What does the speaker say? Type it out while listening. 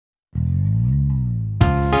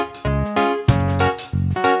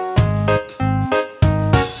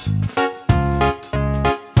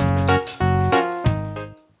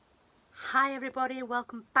everybody and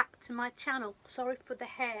welcome back to my channel. Sorry for the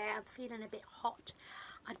hair, I'm feeling a bit hot.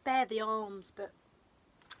 I'd bare the arms but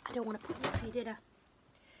I don't want to put it up your dinner.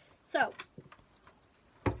 So,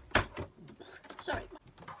 sorry.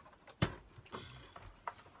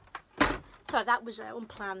 So that was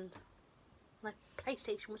unplanned. My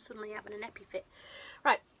PlayStation was suddenly having an epi fit.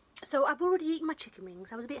 Right, so I've already eaten my chicken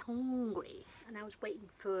wings. I was a bit hungry and I was waiting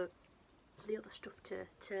for the other stuff to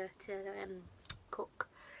cook.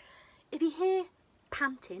 If you hear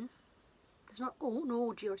panting, there's not an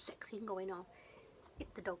orgy or sexing going on.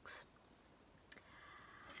 It's the dogs.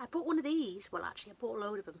 I bought one of these. Well, actually, I bought a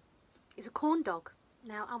load of them. It's a corn dog.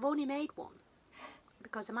 Now, I've only made one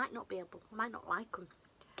because I might not like them.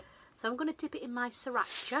 So I'm going to dip it in my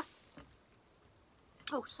sriracha.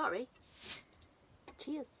 Oh, sorry.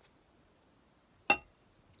 Cheers.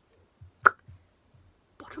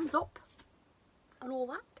 Bottoms up and all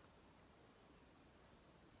that.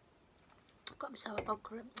 Got myself a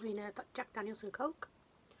vodka, Jack Daniels and Coke.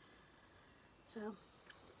 So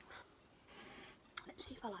let's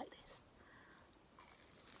see if I like this.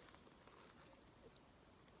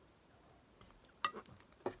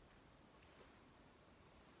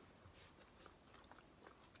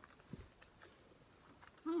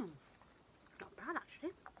 Not bad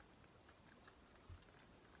actually.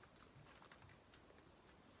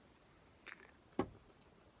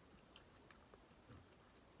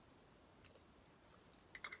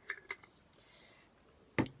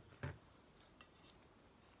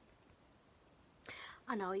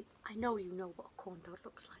 I know you know what a corn dog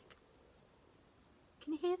looks like.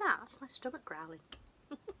 Can you hear that? That's my stomach growling.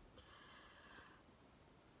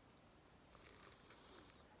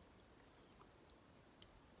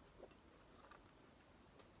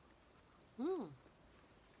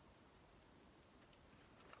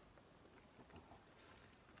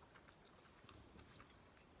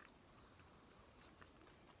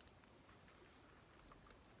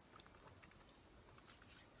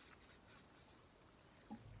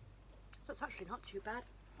 That's actually not too bad.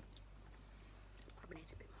 Probably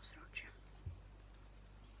needs a bit more sriracha.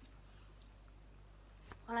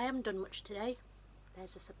 Well, I haven't done much today.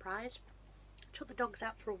 There's a surprise. I took the dogs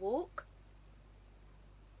out for a walk.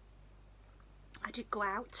 I did go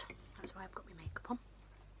out. That's why I've got my makeup on.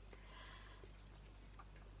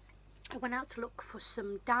 I went out to look for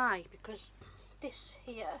some dye because this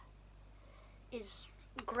here is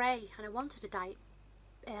grey and I wanted to dye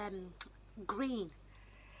it green.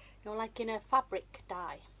 You know, like in a fabric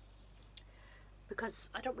dye, because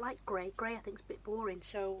I don't like grey. Grey I think is a bit boring,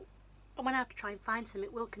 so I went out to try and find some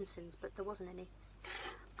at Wilkinson's, but there wasn't any,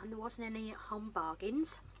 and there wasn't any at Home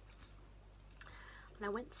Bargains. And I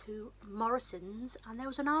went to Morrison's and there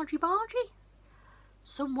was an argy-bargy.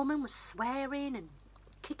 Some woman was swearing and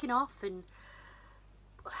kicking off, and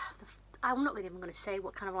I'm not even going to say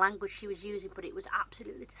what kind of language she was using, but it was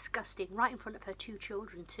absolutely disgusting, right in front of her 2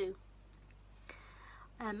 children too.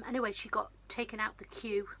 Anyway, she got taken out the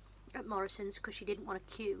queue at Morrison's because she didn't want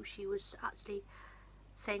a queue. She was actually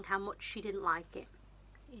saying how much she didn't like it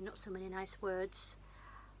in not so many nice words,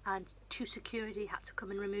 and 2 security had to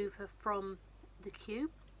come and remove her from the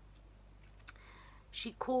queue.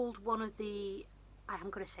 She called one of the,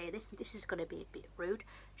 I'm going to say this is going to be a bit rude,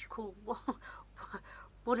 she called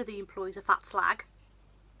one of the employees a fat slag,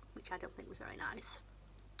 which I don't think was very nice,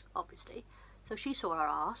 obviously. So she saw her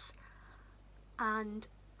arse. And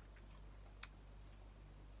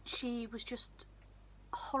she was just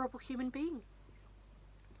a horrible human being.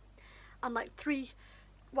 And like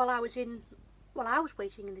while I was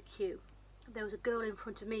waiting in the queue, there was a girl in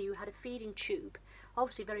front of me who had a feeding tube,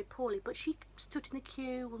 obviously very poorly, but she stood in the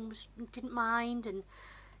queue and didn't mind, and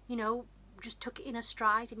you know, just took it in her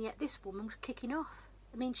stride. And yet this woman was kicking off.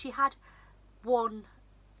 I mean, she had one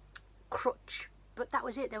crutch, but that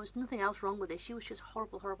was it. There was nothing else wrong with her. She was just a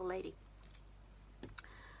horrible, horrible lady.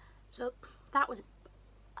 So that was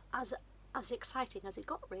as exciting as it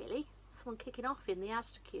got, really. Someone kicking off in the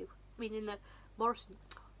Asda queue. I mean, in the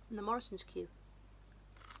Morrison's queue.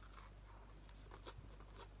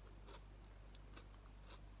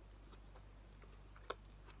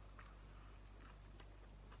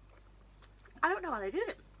 I don't know how they did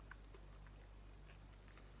it.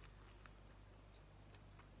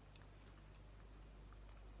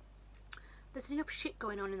 There's enough shit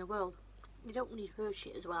going on in the world. You don't need her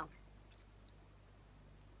shit as well.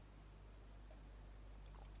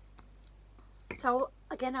 So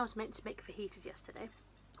again, I was meant to make fajitas yesterday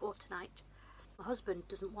or tonight. My husband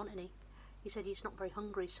doesn't want any. He said he's not very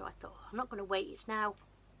hungry, so I thought, I'm not going to wait. It's now,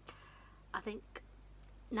 I think,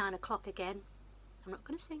 9 o'clock again. I'm not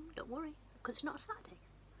going to sing, don't worry, because it's not a Saturday.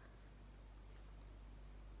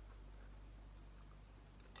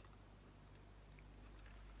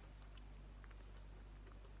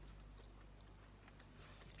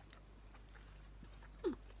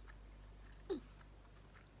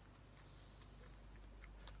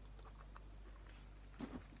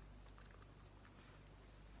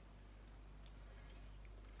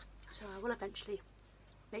 So I will eventually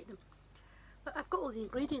make them. But I've got all the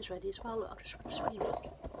ingredients ready as well. Look, I'll just screen it.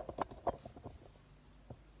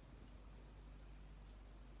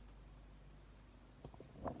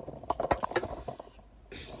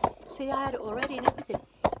 See, I had it already and everything.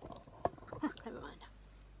 Never mind.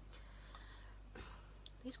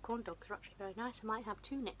 These corn dogs are actually very nice. I might have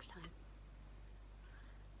 2 next time.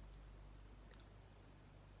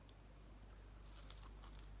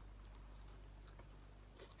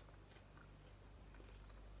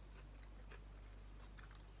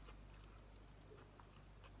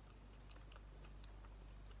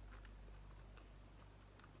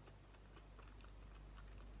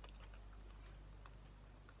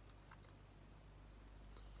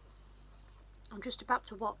 I'm just about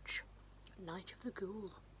to watch Night of the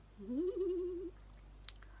Ghoul.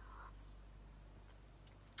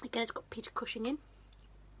 Again, it's got Peter Cushing in.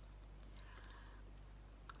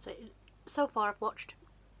 So far I've watched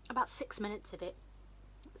about 6 minutes of it.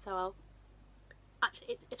 So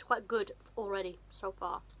actually it's quite good already so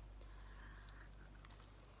far.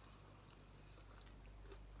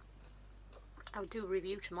 I'll do a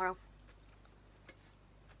review tomorrow.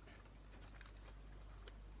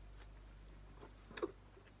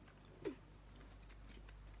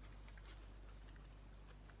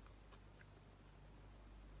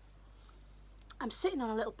 I'm sitting on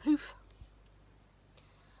a little poof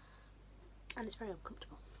and it's very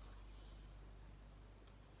uncomfortable.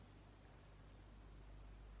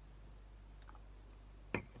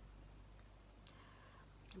 I'll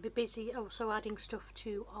be busy also adding stuff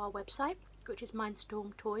to our website, which is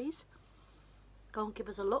Mindstorm Toys. Go and give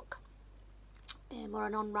us a look. We're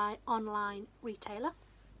an online retailer,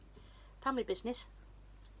 family business.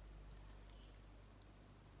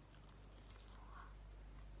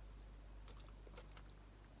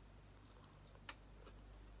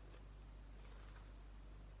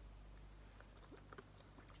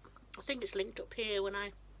 I think it's linked up here when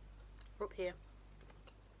I up here.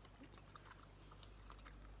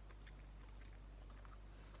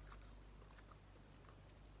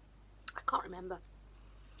 I can't remember.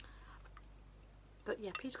 But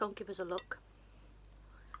yeah, please go and give us a look.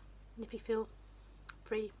 And if you feel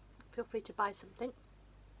free to buy something.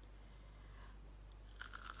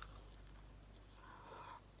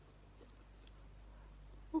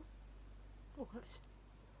 Ooh. Oh, what is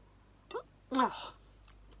it? Oh.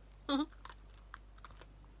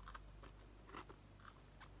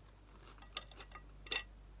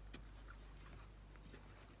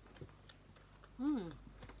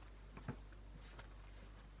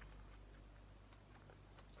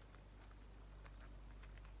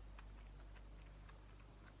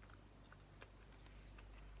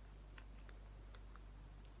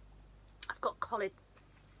 I've got Colin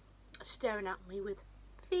staring at me with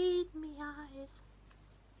feed me eyes.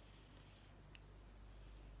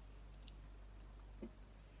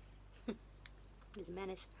 He's a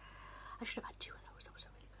menace. I should have had 2 of those. Those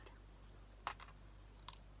are really good.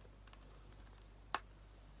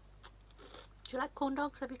 Do you like corn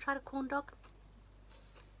dogs? Have you tried a corn dog?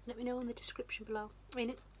 Let me know in the description below. I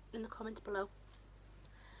mean, in the comments below.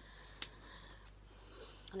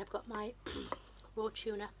 And I've got my raw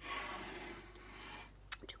tuna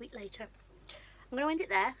to eat later. I'm going to end it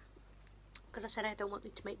there because I said I don't want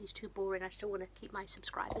to make these too boring. I still want to keep my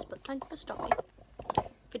subscribers. But thank you for stopping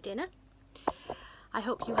for dinner. I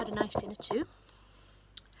hope you had a nice dinner too.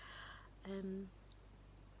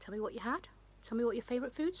 Tell me what you had. Tell me what your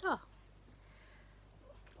favourite foods are.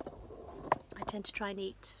 I tend to try and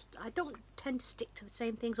eat. I don't tend to stick to the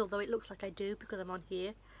same things, although it looks like I do because I'm on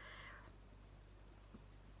here.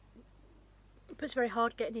 But it's very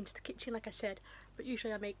hard getting into the kitchen, like I said. But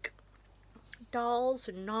usually I make dals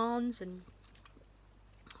and naans, and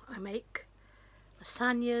I make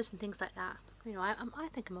lasagnas and things like that. You know, I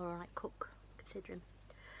think I'm an alright cook, considering.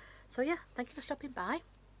 So yeah, thank you for stopping by.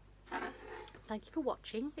 Thank you for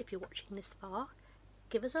watching. If you're watching this far,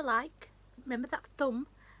 give us a like. Remember that thumb.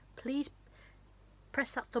 Please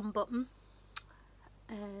press that thumb button.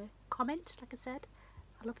 Comment, like I said.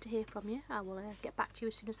 I'd love to hear from you. I will get back to you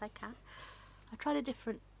as soon as I can. I tried a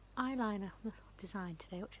different eyeliner design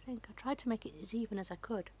today. What do you think? I tried to make it as even as I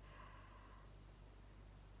could.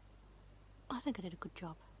 I think I did a good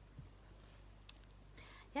job.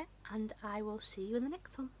 Yeah, and I will see you in the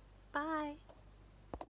next one. Bye.